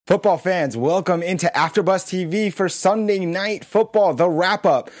Football fans, welcome into AfterBuzz TV for Sunday Night Football, the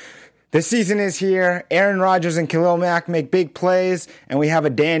wrap-up. The season is here. Aaron Rodgers and Khalil Mack make big plays, and we have a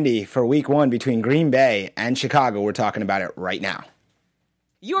dandy for Week 1 between Green Bay and Chicago. We're talking about it right now.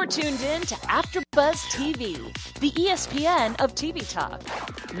 You're tuned in to AfterBuzz TV, the ESPN of TV talk.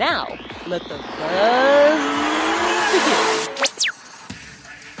 Now, let the buzz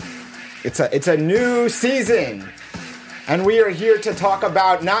begin. It's a new season. And we are here to talk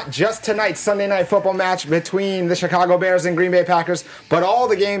about not just tonight's Sunday Night Football match between the Chicago Bears and Green Bay Packers, but all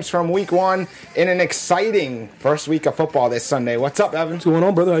the games from Week 1 in an exciting first week of football this Sunday. What's up, Evan? What's going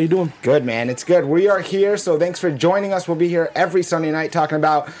on, brother? How you doing? Good, man. It's good. We are here, so thanks for joining us. We'll be here every Sunday night talking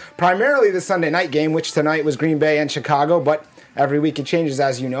about primarily the Sunday night game, which tonight was Green Bay and Chicago, but every week it changes,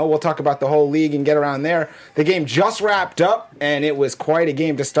 as you know. We'll talk about the whole league and get around there. The game just wrapped up, and it was quite a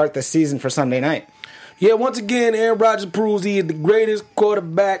game to start the season for Sunday night. Yeah, once again, Aaron Rodgers proves he is the greatest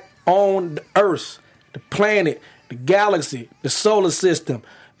quarterback on the earth, the planet, the galaxy, the solar system,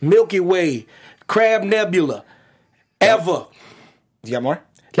 Milky Way, Crab Nebula, ever. You got more?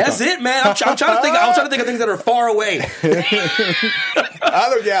 That's it, man. I'm trying to think of things that are far away.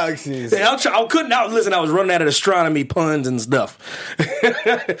 Other galaxies. Yeah, I was running out of astronomy puns and stuff.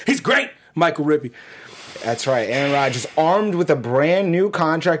 He's great, Michael Rippey. That's right. Aaron Rodgers armed with a brand new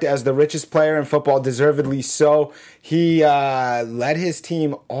contract as the richest player in football, deservedly so. He led his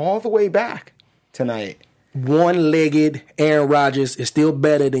team all the way back tonight. One-legged Aaron Rodgers is still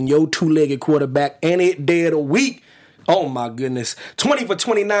better than your two-legged quarterback any day of the week. Oh, my goodness. 20 for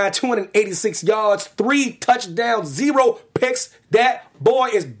 29, 286 yards, 3 touchdowns, 0 picks. That boy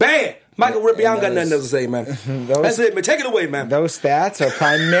is bad. Michael Rippey, I don't got nothing else to say, man. That's it, man. Take it away, man. Those stats are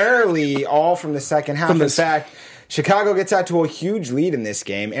primarily all from the second half. In fact, Chicago gets out to a huge lead in this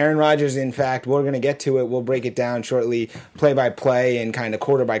game. Aaron Rodgers, in fact, we're going to get to it. We'll break it down shortly, play by play and kind of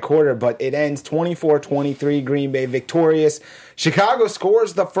quarter by quarter. But it ends 24-23, Green Bay victorious. Chicago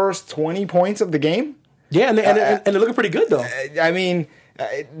scores the first 20 points of the game. Yeah, and they're looking pretty good, though. I mean,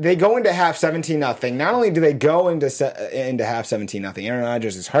 they go into half 17-0. Not only do they go into half 17-0, Aaron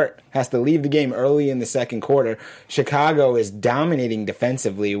Rodgers is hurt, has to leave the game early in the second quarter. Chicago is dominating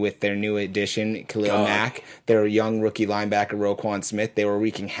defensively with their new addition, Khalil Mack, their young rookie linebacker, Roquan Smith. They were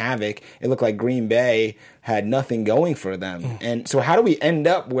wreaking havoc. It looked like Green Bay had nothing going for them. And so how do we end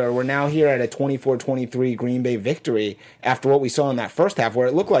up where we're now here at a 24-23 Green Bay victory after what we saw in that first half, where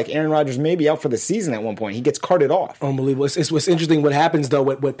it looked like Aaron Rodgers may be out for the season at one point? He gets carted off. Unbelievable. It's what's interesting what happens, though,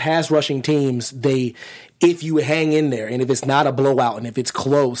 with pass rushing teams, if you hang in there, and if it's not a blowout, and if it's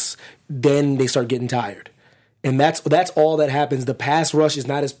close, then they start getting tired. And that's all that happens. The pass rush is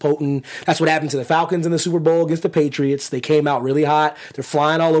not as potent. That's what happened to the Falcons in the Super Bowl against the Patriots. They came out really hot. They're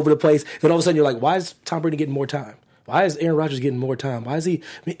flying all over the place. Then all of a sudden you're like, why is Tom Brady getting more time? Why is Aaron Rodgers getting more time? Why is he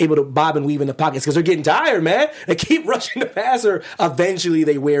able to bob and weave in the pockets? Because they're getting tired, man. They keep rushing the passer. Eventually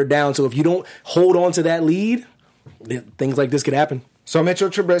they wear down. So if you don't hold on to that lead, things like this could happen. So Mitchell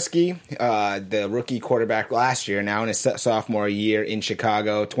Trubisky, the rookie quarterback last year, now in his sophomore year in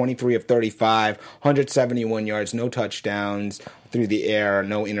Chicago, 23 of 35, 171 yards, no touchdowns through the air,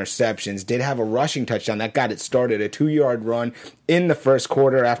 no interceptions. Did have a rushing touchdown. That got it started, a 2-yard run in the first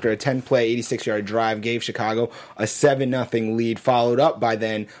quarter after a 10-play, 86-yard drive, gave Chicago a 7-0 lead, followed up by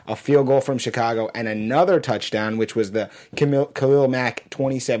then a field goal from Chicago and another touchdown, which was the Khalil Mack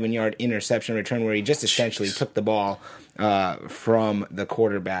 27-yard interception return where he just essentially took the ball from the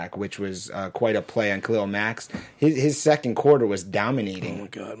quarterback, which was quite a play on Khalil Mack. His second quarter was dominating. Oh, my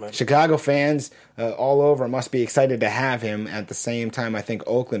God, man. Chicago fans all over must be excited to have him. At the same time, I think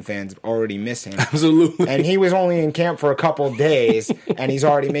Oakland fans already miss him. Absolutely. And he was only in camp for a couple of days, and he's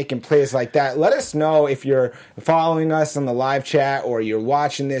already making plays like that. Let us know if you're following us on the live chat or you're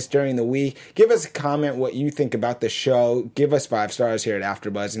watching this during the week. Give us a comment what you think about the show. Give us 5 stars here at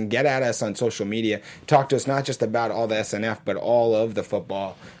AfterBuzz, and get at us on social media. Talk to us not just about all the SNF, but all of the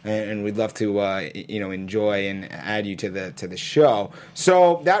football, and we'd love to enjoy and add you to the show.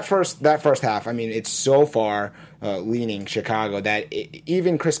 So that first half, I mean, it's so far leaning Chicago that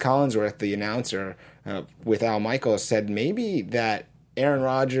even Chris Collinsworth, the announcer with Al Michaels, said maybe that Aaron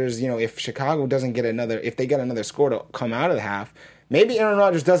Rodgers, if Chicago doesn't get if they get another score to come out of the half, maybe Aaron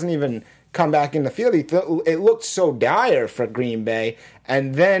Rodgers doesn't even come back in the field. It looked so dire for Green Bay,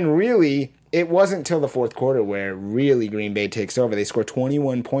 and then really it wasn't until the fourth quarter where really Green Bay takes over. They score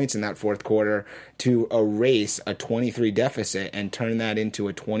 21 points in that fourth quarter to erase a 23 deficit and turn that into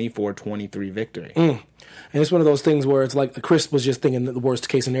a 24-23 victory. And it's one of those things where it's like Chris was just thinking the worst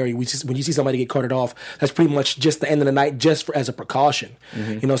case scenario. When you see somebody get carted off, that's pretty much just the end of the night, as a precaution.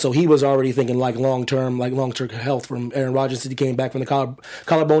 So he was already thinking long term health from Aaron Rodgers since he came back from the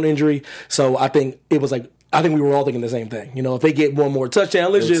collarbone injury. So I think we were all thinking the same thing. If they get one more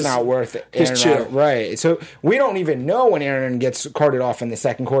touchdown, it's not worth it. Just chill. Right. So we don't even know when Aaron gets carted off in the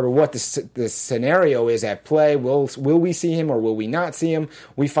second quarter what the scenario is at play. Will we see him or will we not see him?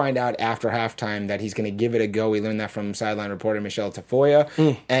 We find out after halftime that he's going to give it a go. We learned that from sideline reporter Michelle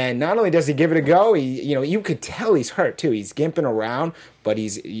Tafoya. And not only does he give it a go, you could tell he's hurt too. He's gimping around, but they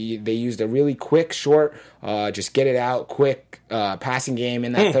used a really quick, short, just get it out quick passing game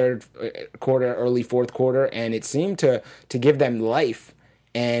in that third quarter, early fourth quarter, and it seemed to give them life.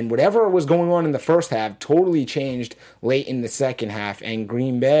 And whatever was going on in the first half totally changed late in the second half. And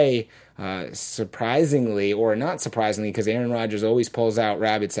Green Bay, surprisingly, or not surprisingly, because Aaron Rodgers always pulls out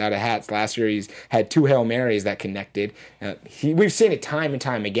rabbits out of hats. Last year he's had 2 Hail Marys that connected. We've seen it time and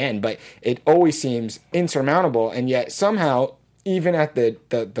time again, but it always seems insurmountable. And yet somehow, even at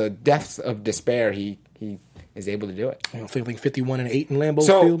the depths of despair, he is able to do it. I think 51-8 in Lambeau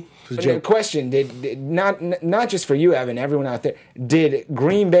Field. So, question: Did not just for you, Evan, everyone out there, did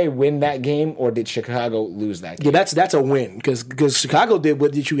Green Bay win that game or did Chicago lose that game? Yeah, that's a win because Chicago did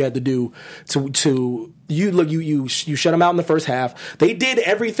what you had to do to you shut them out in the first half. They did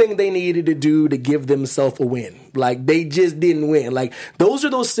everything they needed to do to give themselves a win. Like they just didn't win. Like those are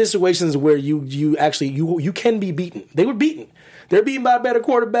those situations where you can be beaten. They were beaten. They're beaten by a better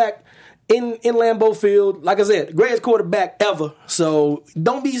quarterback in Lambeau Field. Like I said, the greatest quarterback ever. So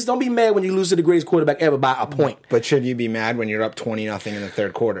don't be mad when you lose to the greatest quarterback ever by a point. But should you be mad when you're up 20-0 in the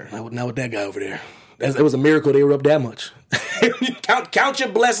third quarter? Not with that guy over there. It was a miracle they were up that much. Count your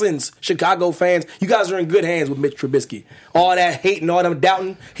blessings, Chicago fans. You guys are in good hands with Mitch Trubisky. All that hating, all them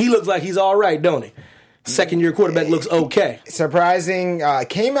doubting. He looks like he's all right, don't he? Second-year quarterback looks okay. Surprising.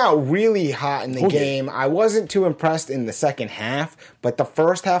 Came out really hot in the game. I wasn't too impressed in the second half, but the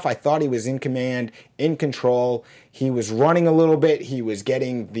first half I thought he was in command, in control. He was running a little bit. He was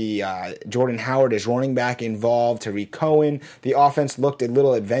getting the Jordan Howard as running back involved, Tariq Cohen. The offense looked a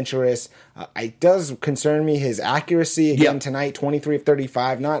little adventurous. It does concern me his accuracy again tonight, 23 of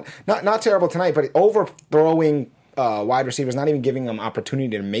 35. Not terrible tonight, but overthrowing wide receivers, not even giving them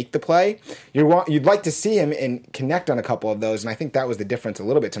opportunity to make the play. You'd like to see him and connect on a couple of those, and I think that was the difference a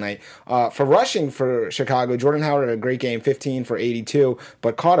little bit tonight. For rushing for Chicago, Jordan Howard had a great game, 15 for 82,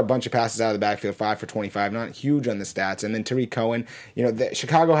 but caught a bunch of passes out of the backfield, 5 for 25, not huge on the stats. And then Tariq Cohen,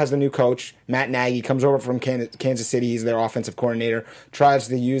 Chicago has the new coach, Matt Nagy, comes over from Kansas City. He's their offensive coordinator, tries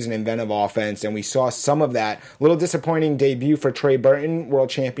to use an inventive offense, and we saw some of that. A little disappointing debut for Trey Burton, world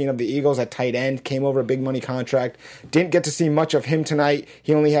champion of the Eagles at tight end, came over a big money contract. Didn't get to see much of him tonight.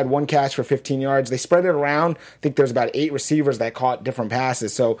 He only had 1 catch for 15 yards. They spread it around. I think there's about 8 receivers that caught different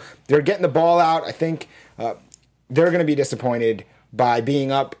passes. So they're getting the ball out. I think they're going to be disappointed by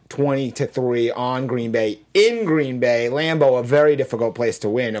being up 20-3 on Green Bay, in Green Bay. Lambeau, a very difficult place to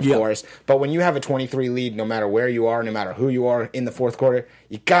win, of course. But when you have a 23 lead, no matter where you are, no matter who you are in the fourth quarter,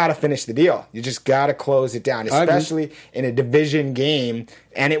 you got to finish the deal. You just got to close it down, especially in a division game.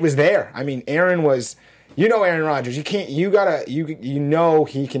 And it was there. I mean, Aaron was... Aaron Rodgers. You know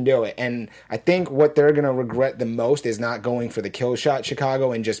he can do it. And I think what they're going to regret the most is not going for the kill shot,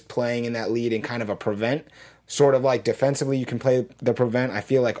 Chicago, and just playing in that lead in kind of a prevent. Sort of like defensively you can play the prevent. I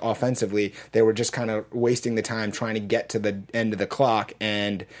feel like offensively they were just kind of wasting the time trying to get to the end of the clock,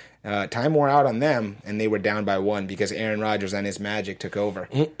 and time wore out on them, and they were down by 1 because Aaron Rodgers and his magic took over.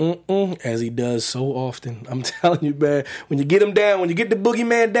 As he does so often. I'm telling you, man, when you get him down, when you get the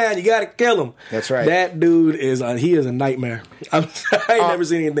boogeyman down, you got to kill him. That's right. That dude he is a nightmare. I ain't never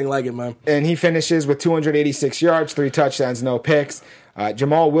seen anything like it, man. And he finishes with 286 yards, 3 touchdowns, no picks.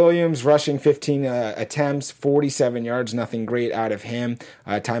 Jamal Williams rushing 15 attempts, 47 yards, nothing great out of him.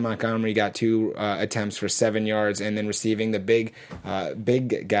 Ty Montgomery got 2 attempts for 7 yards, and then receiving the big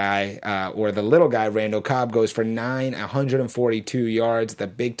guy, or the little guy, Randall Cobb, goes for 142 yards. The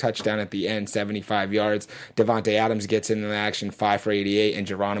big touchdown at the end, 75 yards. Devontae Adams gets into the action, 5 for 88, and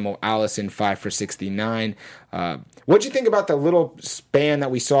Geronimo Allison, 5 for 69. What'd you think about the little span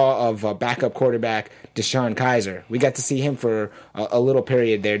that we saw of backup quarterback Deshaun Kaiser? We got to see him for a little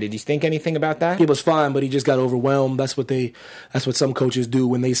period there. Did you think anything about that? It was fine, but he just got overwhelmed. That's what some coaches do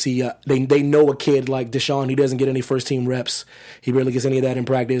when they see they know a kid like Deshaun. He doesn't get any first team reps. He barely gets any of that in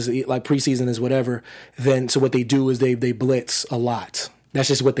practice, like preseason is whatever. So what they do is they blitz a lot. That's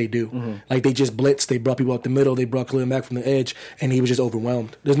just what they do. Mm-hmm. Like, they just blitzed. They brought people up the middle. They brought Khalil Mack from the edge, and he was just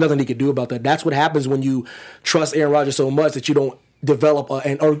overwhelmed. There's nothing he could do about that. That's what happens when you trust Aaron Rodgers so much that you don't develop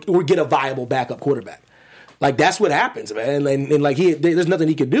or get a viable backup quarterback. Like, that's what happens, man. And like, there's nothing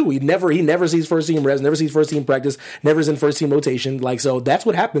he could do. He never sees first team reps, never sees first team practice, never is in first team rotation. Like, so that's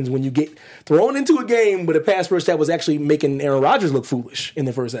what happens when you get thrown into a game with a pass rush that was actually making Aaron Rodgers look foolish in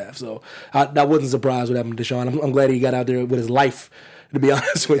the first half. So I wasn't surprised what happened to Deshaun. I'm glad he got out there with his life, to be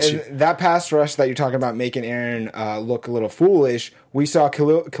honest with you. That pass rush that you're talking about making Aaron look a little foolish, we saw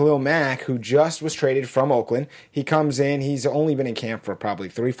Khalil Mack, who just was traded from Oakland. He comes in. He's only been in camp for probably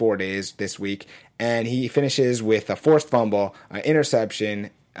 3-4 days this week, and he finishes with a forced fumble, interception,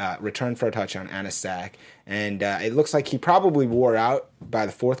 return for a touchdown, and a sack. And it looks like he probably wore out by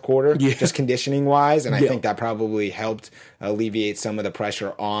the fourth quarter, just conditioning-wise, and I think that probably helped alleviate some of the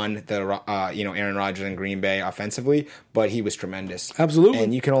pressure on the Aaron Rodgers and Green Bay offensively, but he was tremendous. Absolutely.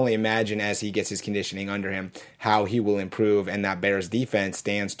 And you can only imagine as he gets his conditioning under him how he will improve, and that Bears defense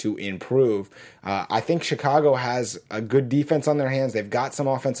stands to improve. I think Chicago has a good defense on their hands. They've got some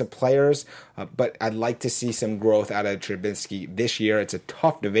offensive players, but I'd like to see some growth out of Trubisky this year. It's a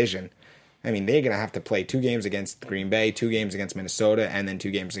tough division. I mean, they're going to have to play 2 games against Green Bay, 2 games against Minnesota, and then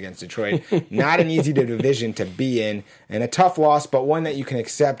 2 games against Detroit. Not an easy division to be in, and a tough loss, but one that you can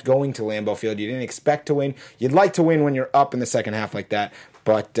accept going to Lambeau Field. You didn't expect to win. You'd like to win when you're up in the second half like that,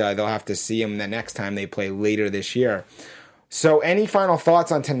 but they'll have to see them the next time they play later this year. So any final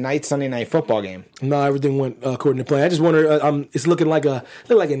thoughts on tonight's Sunday Night Football game? No, everything went according to plan. I just wonder, it's looking like a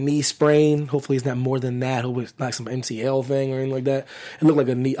knee sprain. Hopefully it's not more than that. Hopefully it's not some MCL thing or anything like that. It looked like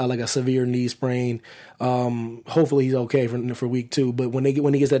a knee, like a severe knee sprain. Hopefully he's okay for week 2. But when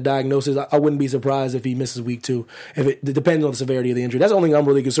he gets that diagnosis, I wouldn't be surprised if he misses week 2. If it depends on the severity of the injury. That's the only thing I'm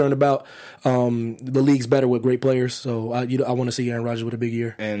really concerned about. The league's better with great players, so I want to see Aaron Rodgers with a big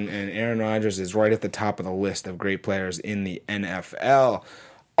year. And Aaron Rodgers is right at the top of the list of great players in the NFL.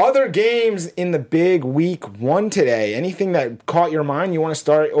 Other games in the big week 1 today. Anything that caught your mind? You want to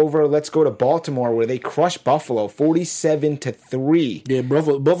start over? Let's go to Baltimore, where they crushed Buffalo 47-3. Yeah,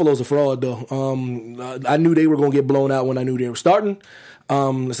 Buffalo's a fraud, though. I knew they were going to get blown out when I knew they were starting.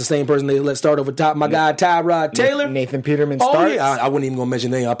 It's the same person they let start over top. My guy, Tyrod Taylor. Nathan Peterman starts. Oh, yeah. I wasn't even going to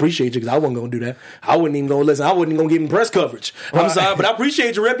mention that. I appreciate you because I wasn't going to do that. I wasn't even going to listen. I wasn't even going to give him press coverage. I'm sorry, but I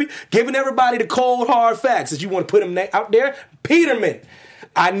appreciate you, Rippy, giving everybody the cold, hard facts. That you want to put him out there. Peterman.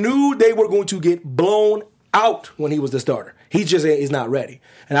 I knew they were going to get blown out when he was the starter. He just is not ready.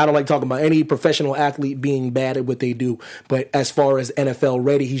 And I don't like talking about any professional athlete being bad at what they do. But as far as NFL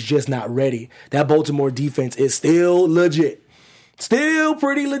ready, he's just not ready. That Baltimore defense is still legit. Still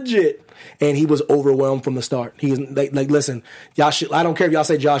pretty legit. And he was overwhelmed from the start. He's like listen, I don't care if y'all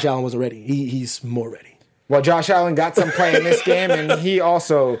say Josh Allen wasn't ready. He's more ready. Well, Josh Allen got some play in this game, and he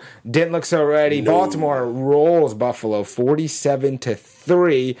also didn't look so ready. No. Baltimore rolls Buffalo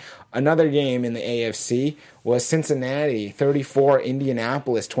 47-3. Another game in the AFC was Cincinnati 34,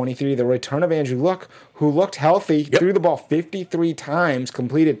 Indianapolis 23. The return of Andrew Luck, who looked healthy, threw the ball 53 times,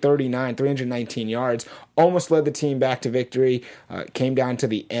 completed 319 yards, almost led the team back to victory. Came down to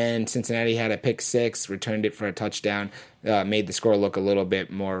the end. Cincinnati had a pick 6, returned it for a touchdown. Made the score look a little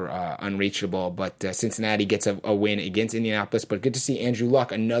bit more unreachable, but Cincinnati gets a win against Indianapolis. But good to see Andrew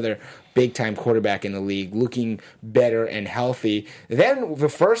Luck, another big-time quarterback in the league, looking better and healthy. Then the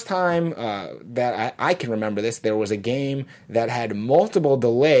first time that I can remember this, there was a game that had multiple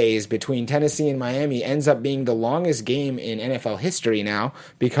delays between Tennessee and Miami. Ends up being the longest game in NFL history now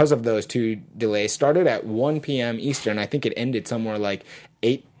because of those 2 delays. Started at 1 p.m. Eastern. I think it ended somewhere like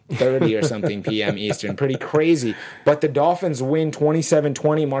 8:30 or something p.m. Eastern. Pretty crazy. But the Dolphins win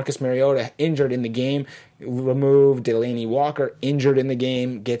 27-20. Marcus Mariota injured in the game. Removed. Delaney Walker injured in the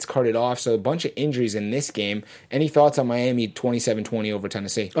game. Gets carted off. So a bunch of injuries in this game. Any thoughts on Miami 27-20 over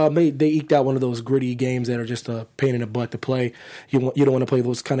Tennessee? They eked out one of those gritty games that are just a pain in the butt to play. You don't want to play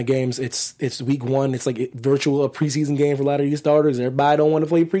those kind of games. It's week 1. It's like a preseason game for a lot of these starters. Everybody don't want to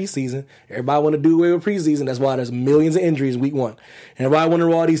play preseason. Everybody want to do away with preseason. That's why there's millions of injuries week 1. And everybody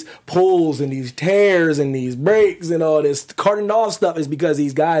wondering all these pulls and these tears and these breaks and all this carting off stuff is because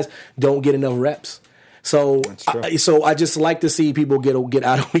these guys don't get enough reps. So I just like to see people get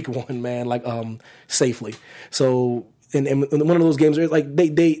out of week 1, man, like safely. So and one of those games, like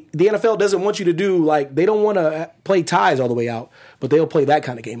the NFL doesn't want you to do, like, they don't want to play ties all the way out, but they'll play that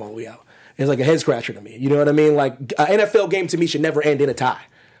kind of game all the way out. It's like a head scratcher to me. You know what I mean? Like, an NFL game to me should never end in a tie.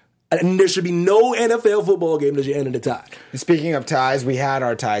 And there should be no NFL football game that should end in a tie. Speaking of ties, we had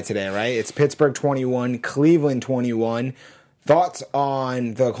our tie today, right? It's Pittsburgh 21, Cleveland 21. Thoughts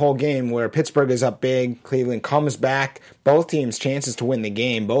on the whole game where Pittsburgh is up big, Cleveland comes back, both teams chances to win the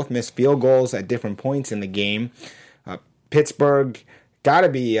game, both missed field goals at different points in the game. Pittsburgh got to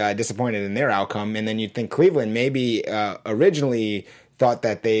be disappointed in their outcome, and then you'd think Cleveland maybe originally thought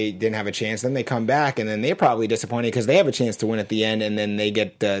that they didn't have a chance. Then they come back, and then they're probably disappointed because they have a chance to win at the end, and then they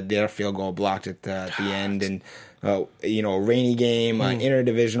get their field goal blocked at the end. And a rainy game,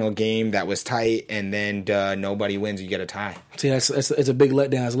 interdivisional game that was tight, and then nobody wins. You get a tie. See, it's a big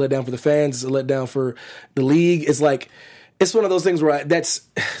letdown. It's a letdown for the fans. It's a letdown for the league. It's like it's one of those things where and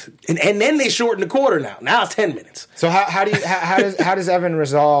then they shorten the quarter now. Now it's 10 minutes. So how does Evan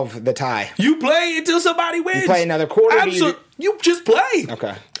resolve the tie? You play until somebody wins. You play another quarter. You just play.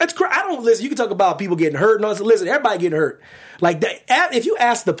 Okay. That's I don't listen. You can talk about people getting hurt and all this. Listen, everybody getting hurt. Like if you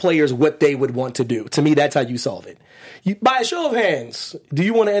ask the players what they would want to do, to me, that's how you solve it. By a show of hands, do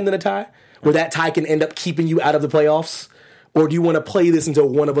you want to end in a tie where that tie can end up keeping you out of the playoffs? Or do you want to play this until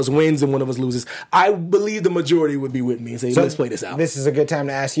one of us wins and one of us loses? I believe the majority would be with me and say, let's play this out. This is a good time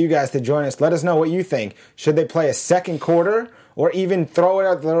to ask you guys to join us. Let us know what you think. Should they play a second quarter or even throw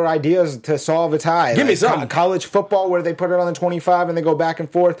out their ideas to solve a tie? Give me something. College football where they put it on the 25 and they go back and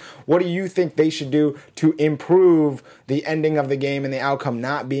forth. What do you think they should do to improve the ending of the game and the outcome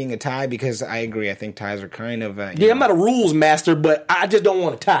not being a tie? Because I agree. I think ties are kind of... I'm not a rules master, but I just don't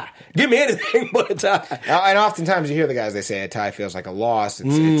want a tie. Give me anything but a tie. And oftentimes you hear the guys, they say a tie feels like a loss.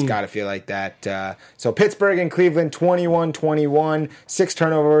 It's got to feel like that. So Pittsburgh and Cleveland, 21-21. 6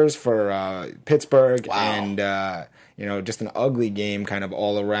 turnovers for Pittsburgh. Wow. And... just an ugly game kind of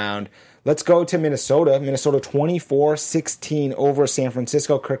all around. Let's go to Minnesota. Minnesota 24-16 over San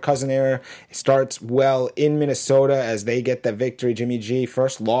Francisco. Kirk Cousins era starts well in Minnesota as they get the victory. Jimmy G,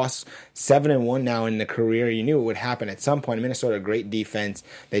 first loss, 7-1 now in the career. You knew it would happen at some point. Minnesota, great defense.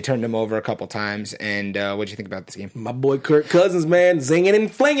 They turned them over a couple times. And what do you think about this game? My boy Kirk Cousins, man, zinging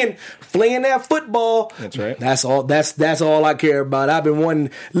and flinging that football. That's right. That's all I care about. I've been wanting,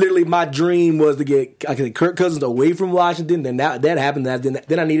 literally my dream was to get Kirk Cousins away from Washington. Then that happened.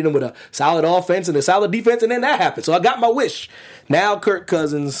 Then I needed him with a solid offense and a solid defense, and then that happened. So I got my wish. Now Kirk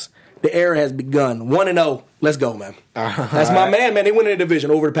Cousins, the era has begun. 1-0. Let's go, man. That's my man. They win in the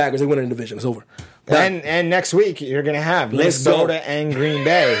division over the Packers. They win in the division. It's over. And next week, you're going to have Minnesota and Green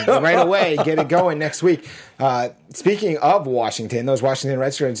Bay. Right away, get it going next week. Speaking of Washington, those Washington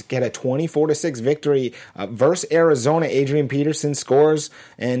Redskins get a 24-6 victory versus Arizona. Adrian Peterson scores,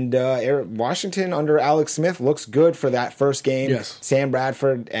 and Washington under Alex Smith looks good for that first game. Yes. Sam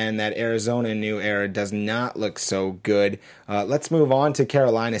Bradford and that Arizona new era does not look so good. Let's move on to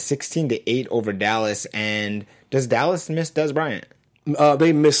Carolina, 16-8 over Dallas. And does Dallas miss Dez Bryant?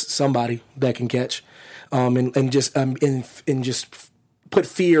 They miss somebody that can catch, and just put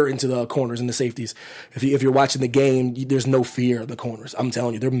fear into the corners and the safeties. If you're watching the game, there's no fear of the corners. I'm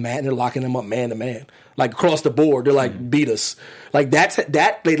telling you, they're mad. They're locking them up man to man, like across the board. They're like beat us. Like that.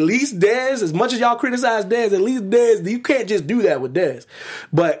 At least Dez, as much as y'all criticize Dez, at least Dez, you can't just do that with Dez.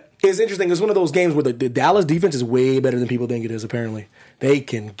 But it's interesting. It's one of those games where the Dallas defense is way better than people think it is. Apparently, they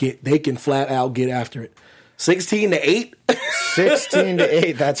can flat out get after it. 16-8.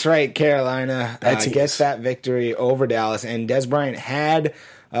 16-8. That's right. Carolina gets that victory over Dallas, and Dez Bryant had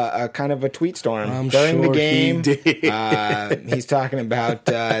a kind of a tweet storm during the game. He did. He's talking about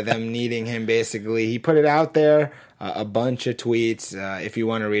them needing him. Basically, he put it out there. A bunch of tweets. If you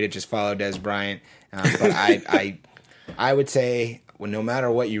want to read it, just follow Dez Bryant. But I would say, well, no matter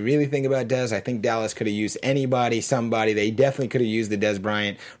what you really think about Dez, I think Dallas could have used somebody. They definitely could have used the Dez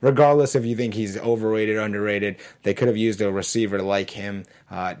Bryant. Regardless if you think he's overrated, underrated, they could have used a receiver like him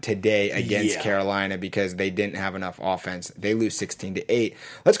today against Carolina because they didn't have enough offense. They lose 16-8.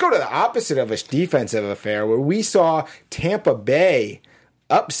 Let's go to the opposite of a defensive affair where we saw Tampa Bay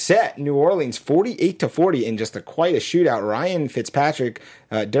upset New Orleans 48-40 in just quite a shootout. Ryan Fitzpatrick,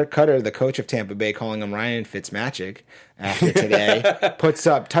 Dirk Cutter, the coach of Tampa Bay, calling him Ryan Fitzmagic after today, puts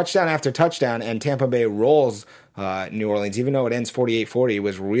up touchdown after touchdown, and Tampa Bay rolls New Orleans. Even though it ends 48-40, it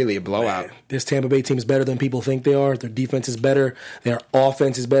was really a blowout. Man, this Tampa Bay team is better than people think they are. Their defense is better. Their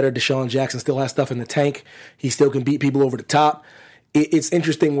offense is better. Deshaun Jackson still has stuff in the tank. He still can beat people over the top. It's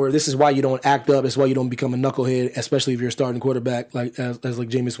interesting where this is why you don't act up. It's why you don't become a knucklehead, especially if you're a starting quarterback like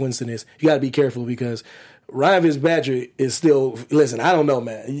Jameis Winston is. You got to be careful because Ryan Fitzpatrick is still. Listen, I don't know,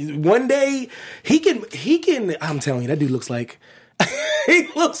 man. One day he can. I'm telling you, that dude looks like he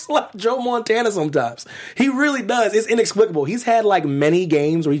looks like Joe Montana sometimes. He really does. It's inexplicable. He's had like many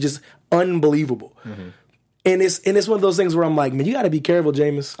games where he's just unbelievable. Mm-hmm. And it's one of those things where I'm like, man, you got to be careful,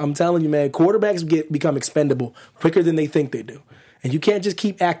 Jameis. I'm telling you, man, quarterbacks become expendable quicker than they think they do. And you can't just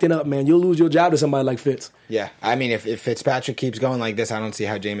keep acting up, man. You'll lose your job to somebody like Fitz. Yeah, I mean, if Fitzpatrick keeps going like this, I don't see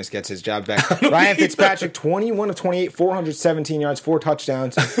how Jameis gets his job back. Ryan Fitzpatrick, 21 of 28, 417 yards, 4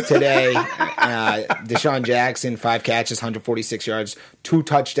 touchdowns today. Deshaun Jackson, 5 catches, 146 yards, 2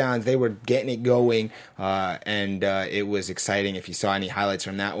 touchdowns. They were getting it going, and it was exciting if you saw any highlights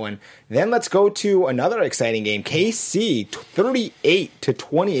from that one. Then let's go to another exciting game. KC,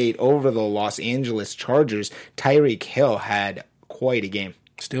 38-28 over the Los Angeles Chargers. Tyreek Hill had quite a game.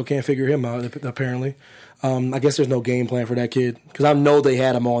 Still can't figure him out, apparently. I guess there's no game plan for that kid because I know they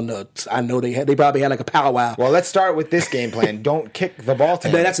had him on the. I know they probably had like a powwow. Well, let's start with this game plan. Don't kick the ball to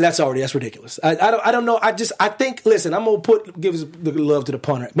him. That's ridiculous. I don't know. I think. Listen, I'm gonna give the love to the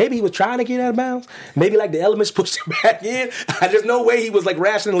punter. Maybe he was trying to get out of bounds. Maybe like the elements pushed him back in. There's no way he was like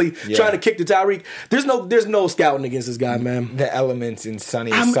rationally trying to kick the Tyreek. There's no scouting against this guy, man. The elements in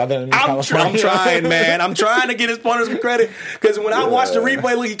sunny Southern California. I'm trying, man. I'm trying to get his punter some credit because when I watched the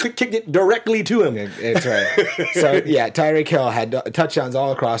replay, look, he kicked it directly to him. It's right. So, yeah, Tyreek Hill had touchdowns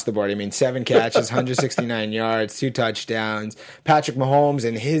all across the board. I mean, 7 catches, 169 yards, 2 touchdowns. Patrick Mahomes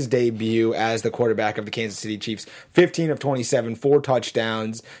in his debut as the quarterback of the Kansas City Chiefs, 15 of 27, 4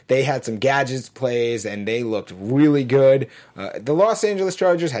 touchdowns. They had some gadgets plays, and they looked really good. The Los Angeles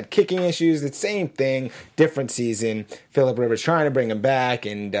Chargers had kicking issues. The same thing, different season. Phillip Rivers trying to bring him back,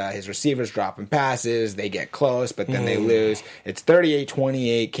 and his receivers dropping passes. They get close, but then they lose. It's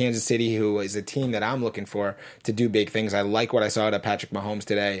 38-28, Kansas City, who is a team that I'm looking for to do big things. I like what I saw out of Patrick Mahomes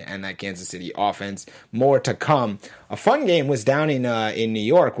today and that Kansas City offense. More to come. A fun game was down in New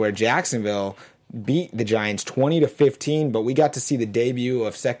York where Jacksonville beat the Giants 20-15, but we got to see the debut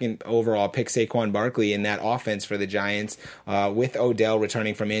of second overall pick Saquon Barkley in that offense for the Giants with Odell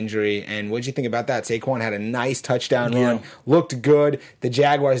returning from injury. And what'd you think about that? Saquon had a nice touchdown run, looked good. The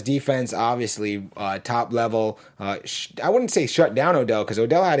Jaguars defense, obviously top level. I wouldn't say shut down Odell because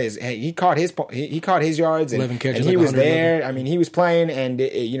Odell had he caught his yards and he was there. I mean, he was playing, and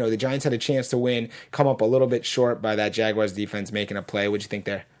the Giants had a chance to win, come up a little bit short by that Jaguars defense making a play. What'd you think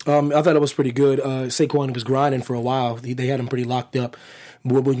there? I thought it was pretty good. Saquon was grinding for a while. They had him pretty locked up.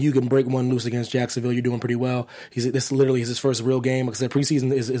 When you can break one loose against Jacksonville, you're doing pretty well. This literally is his first real game. Like I said,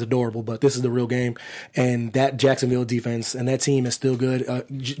 preseason is adorable, but this is the real game. And that Jacksonville defense and that team is still good.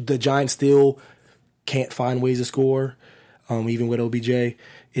 The Giants still can't find ways to score, even with OBJ. You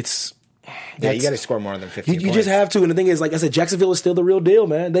got to score more than 15 points. You just have to. And the thing is, like I said, Jacksonville is still the real deal,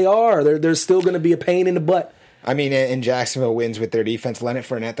 man. They are. They're still going to be a pain in the butt. I mean, and Jacksonville wins with their defense. Leonard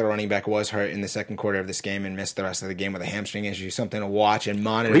Fournette, the running back, was hurt in the second quarter of this game and missed the rest of the game with a hamstring issue. Something to watch and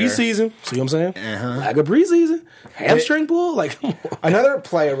monitor. Preseason. See what I'm saying? Like a preseason. Hamstring pull? Like, another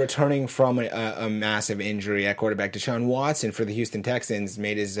player returning from a massive injury at quarterback, Deshaun Watson for the Houston Texans,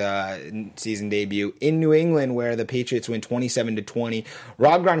 made his season debut in New England where the Patriots win 27-20.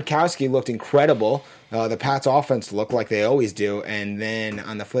 Rob Gronkowski looked incredible. The Pats offense looked like they always do. And then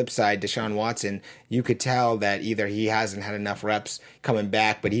on the flip side, Deshaun Watson, you could tell that either he hasn't had enough reps coming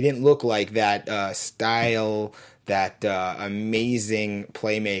back, but he didn't look like that that amazing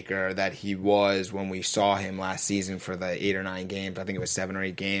playmaker that he was when we saw him last season for the 8 or 9 games. I think it was 7 or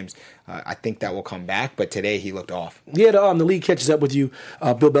 8 games. I think that will come back, but today he looked off. Yeah, the league catches up with you.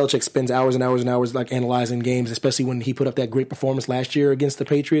 Bill Belichick spends hours and hours and hours like analyzing games, especially when he put up that great performance last year against the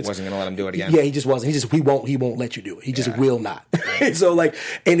Patriots. Wasn't going to let him do it again. Yeah, he just wasn't. He won't let you do it. He just will not. So and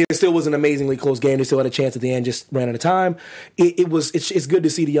it still was an amazingly close game. They still had a chance at the end, just ran out of time. It's good to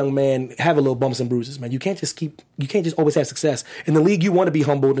see the young man have a little bumps and bruises, man. You can't just always have success. In the league, you want to be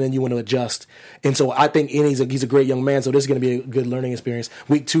humbled and then you want to adjust. And so I think he's a great young man, so this is going to be a good learning experience.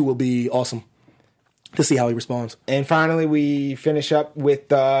 Week 2 will be awesome to see how he responds. And finally, we finish up with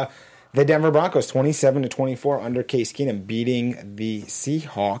the Denver Broncos, 27-24 under Case Keenum, beating the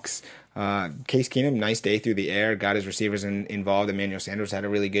Seahawks. Case Keenum, nice day through the air, got his receivers involved. Emmanuel Sanders had a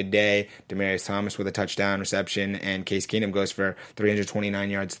really good day. Demaryius Thomas with a touchdown reception, and Case Keenum goes for 329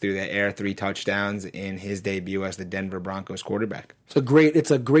 yards through the air, 3 touchdowns in his debut as the Denver Broncos quarterback.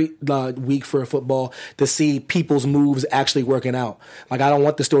 It's a great week for football to see people's moves actually working out. Like, I don't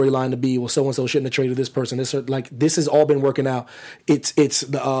want the storyline to be, well, so-and-so shouldn't have traded this person. This has all been working out. It's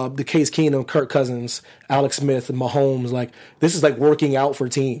the Case Keenum, Kirk Cousins, Alex Smith, Mahomes. Like, this is like working out for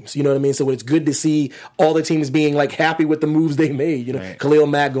teams. You know what I mean? So it's good to see all the teams being like happy with the moves they made. You know, right. Khalil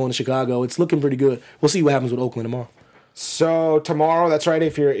Mack going to Chicago. It's looking pretty good. We'll see what happens with Oakland tomorrow. So tomorrow, that's right.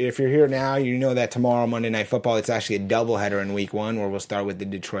 If you're here now, you know that tomorrow, Monday Night Football, it's actually a doubleheader in Week 1, where we'll start with the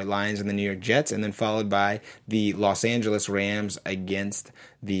Detroit Lions and the New York Jets, and then followed by the Los Angeles Rams against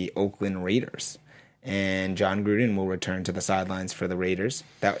the Oakland Raiders. And John Gruden will return to the sidelines for the Raiders.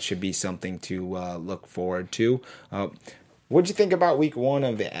 That should be something to look forward to. What'd you think about week 1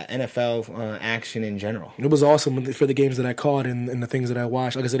 of the NFL action in general? It was awesome for the games that I caught and the things that I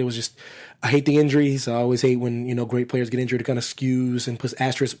watched. Like I said, it was just, I hate the injuries. I always hate when, great players get injured. It kind of skews and puts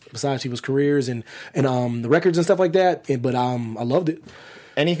asterisks besides people's careers and the records and stuff like that. But I loved it.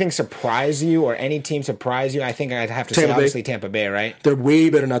 Anything surprise you or any team surprise you? I think I'd have to say, obviously, Tampa Bay, right? They're way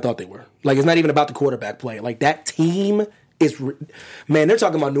better than I thought they were. Like, it's not even about the quarterback play. Like, that team is, man, they're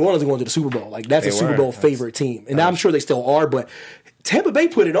talking about New Orleans going to the Super Bowl. Like, that's a Super Bowl favorite team. And I'm sure they still are, but Tampa Bay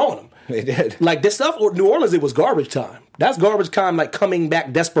put it on them. They did. Like, this stuff, or New Orleans, it was garbage time. That's garbage time, like, coming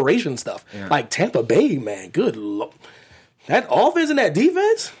back desperation stuff. Yeah. Like, Tampa Bay, man, good Lord. That offense and that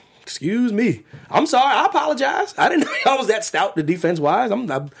defense? Excuse me. I'm sorry. I apologize. I didn't know I was that stout, the defense-wise.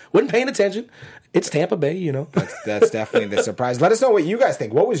 I wasn't paying attention. It's Tampa Bay, That's definitely the surprise. Let us know what you guys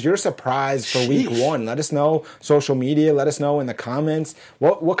think. What was your surprise for week 1? Let us know. Social media. Let us know in the comments.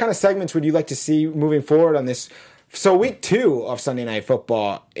 What kind of segments would you like to see moving forward on this? So week 2 of Sunday Night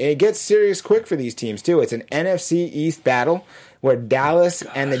Football, it gets serious quick for these teams, too. It's an NFC East battle where Dallas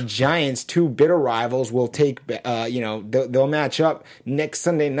and the Giants, 2 bitter rivals, will take, they'll match up next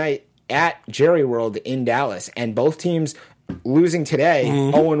Sunday night at Jerry World in Dallas. And both teams losing today,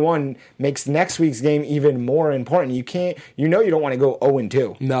 0-1, makes next week's game even more important. You don't want to go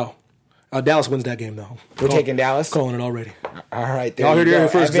 0-2. No. Dallas wins that game, though. We're taking Dallas? Calling it already. All right. Y'all heard it here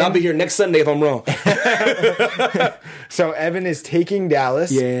first, because I'll be here next Sunday if I'm wrong. So Evan is taking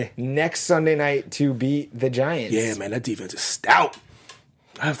Dallas next Sunday night to beat the Giants. Yeah, man, that defense is stout.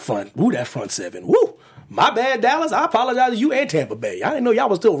 Have fun. Woo, that front seven. Woo. My bad, Dallas. I apologize to you and Tampa Bay. I didn't know y'all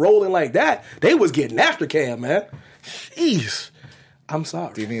was still rolling like that. They was getting after Cam, man. Jeez. I'm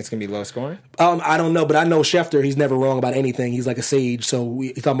sorry. Do you think it's going to be low scoring? I don't know, but I know Schefter, he's never wrong about anything. He's like a sage. So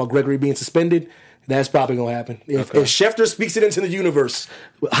you're talking about Gregory being suspended? That's probably going to happen. If Schefter speaks it into the universe,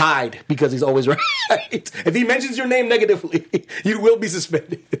 hide, because he's always right. If he mentions your name negatively, you will be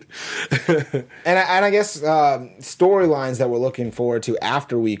suspended. And I guess storylines that we're looking forward to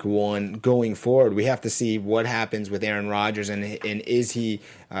after week 1 going forward, we have to see what happens with Aaron Rodgers and is he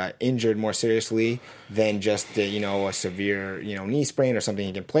injured more seriously than just a severe knee sprain or something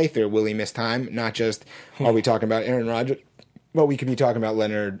he can play through. Will he miss time? Not just are we talking about Aaron Rodgers? Well, we could be talking about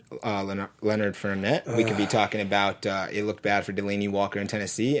Leonard Fournette. We could be talking about it looked bad for Delaney Walker in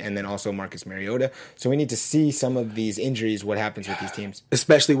Tennessee, and then also Marcus Mariota. So we need to see some of these injuries, what happens with these teams.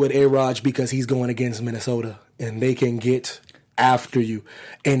 Especially with A-Rod, because he's going against Minnesota, and they can get after you.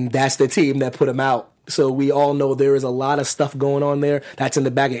 And that's the team that put him out. So we all know there is a lot of stuff going on there. That's in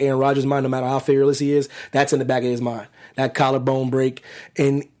the back of Aaron Rodgers' mind, no matter how fearless he is. That's in the back of his mind. That collarbone break.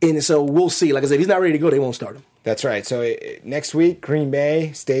 And so we'll see. Like I said, if he's not ready to go, they won't start him. That's right. So next week, Green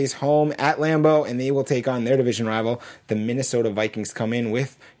Bay stays home at Lambeau, and they will take on their division rival. The Minnesota Vikings come in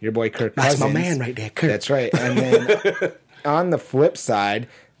with your boy Kirk Cousins. That's my man right there, Kirk. That's right. And then on the flip side,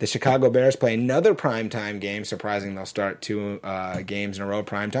 the Chicago Bears play another primetime game. Surprising they'll start 2 games in a row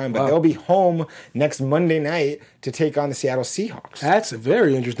primetime. But they'll be home next Monday night to take on the Seattle Seahawks. That's a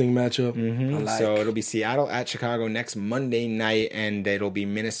very interesting matchup. Mm-hmm. So it'll be Seattle at Chicago next Monday night, and it'll be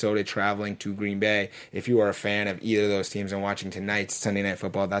Minnesota traveling to Green Bay. If you are a fan of either of those teams and watching tonight's Sunday Night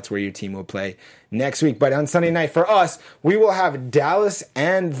Football, that's where your team will play next week. But on Sunday night for us, we will have Dallas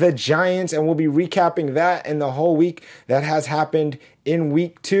and the Giants, and we'll be recapping that and the whole week that has happened in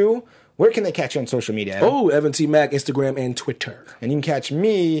week 2. Where can they catch you on social media, Evan? Oh, Evan T. Mack, Instagram and Twitter. And you can catch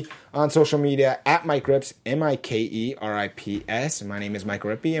me on social media at Mike Rips, MikeRips. My name is Mike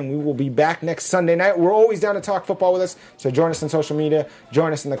Rippey, and we will be back next Sunday night. We're always down to talk football with us, so join us on social media,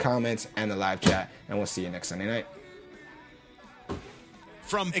 join us in the comments and the live chat, and we'll see you next Sunday night.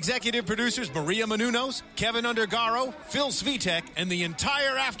 From executive producers Maria Menounos, Kevin Undergaro, Phil Svitek, and the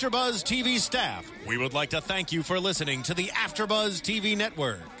entire AfterBuzz TV staff, we would like to thank you for listening to the AfterBuzz TV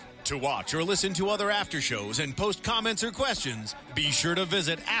network. To watch or listen to other after shows and post comments or questions, be sure to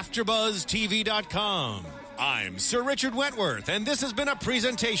visit AfterBuzzTV.com. I'm Sir Richard Wentworth, and this has been a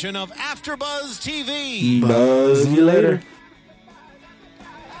presentation of AfterBuzz TV. Buzz you later.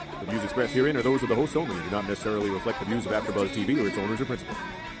 The views expressed herein are those of the hosts only and do not necessarily reflect the views of AfterBuzz TV or its owners or principals.